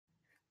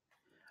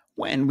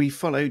When we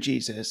follow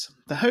Jesus,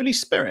 the Holy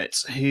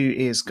Spirit, who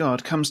is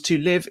God, comes to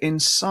live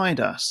inside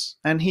us,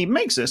 and he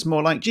makes us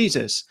more like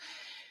Jesus.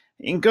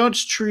 In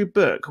God's true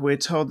book, we're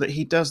told that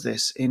he does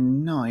this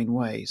in 9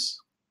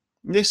 ways.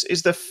 This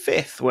is the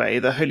 5th way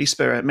the Holy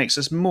Spirit makes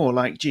us more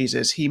like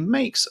Jesus. He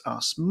makes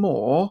us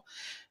more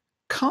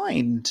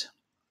kind.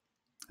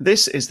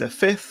 This is the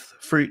 5th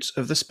fruit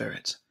of the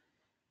Spirit: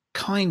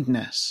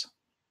 kindness.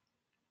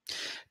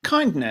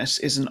 Kindness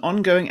is an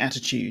ongoing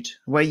attitude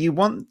where you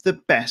want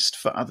the best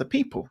for other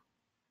people.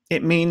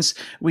 It means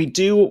we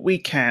do what we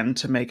can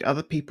to make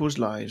other people's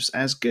lives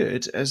as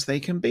good as they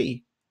can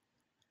be.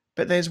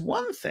 But there's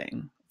one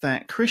thing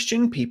that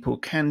Christian people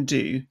can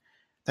do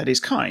that is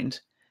kind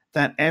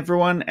that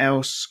everyone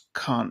else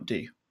can't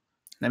do.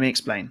 Let me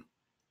explain.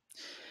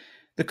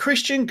 The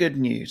Christian good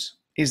news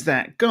is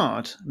that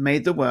God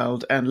made the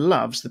world and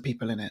loves the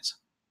people in it.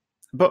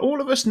 But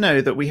all of us know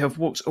that we have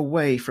walked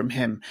away from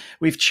him.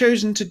 We've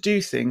chosen to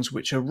do things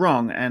which are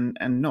wrong and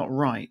not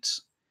right.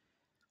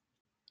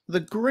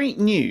 The great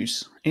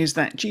news is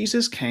that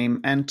Jesus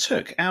came and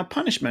took our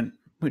punishment,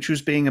 which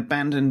was being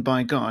abandoned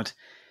by God,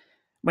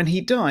 when he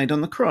died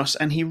on the cross,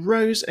 and he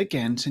rose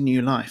again to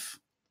new life,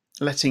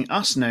 letting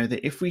us know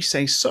that if we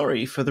say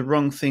sorry for the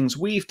wrong things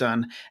we've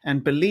done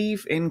and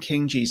believe in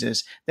King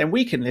Jesus, then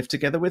we can live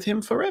together with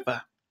him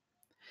forever.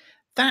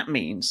 That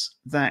means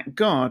that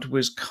God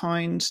was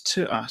kind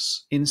to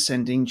us in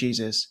sending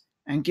Jesus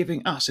and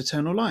giving us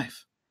eternal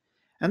life.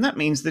 And that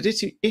means that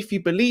if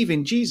you believe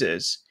in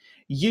Jesus,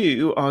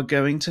 you are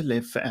going to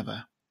live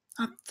forever.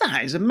 Now,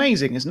 that is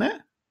amazing, isn't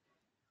it?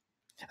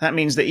 That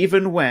means that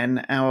even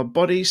when our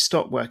bodies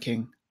stop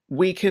working,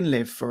 we can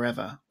live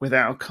forever with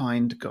our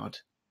kind God.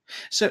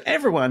 So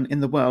everyone in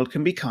the world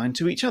can be kind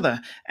to each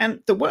other,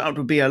 and the world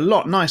would be a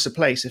lot nicer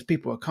place if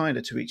people were kinder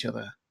to each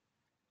other.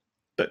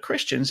 But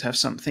Christians have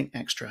something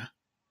extra.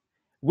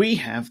 We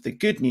have the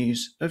good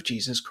news of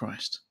Jesus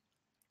Christ.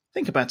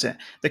 Think about it.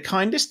 The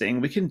kindest thing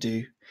we can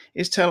do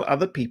is tell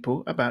other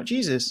people about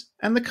Jesus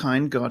and the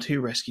kind God who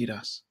rescued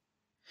us.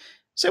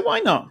 So why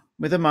not,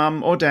 with a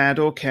mum or dad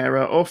or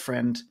carer or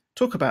friend,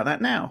 talk about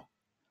that now?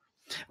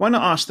 Why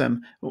not ask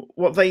them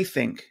what they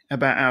think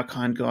about our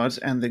kind God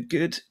and the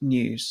good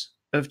news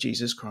of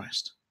Jesus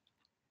Christ?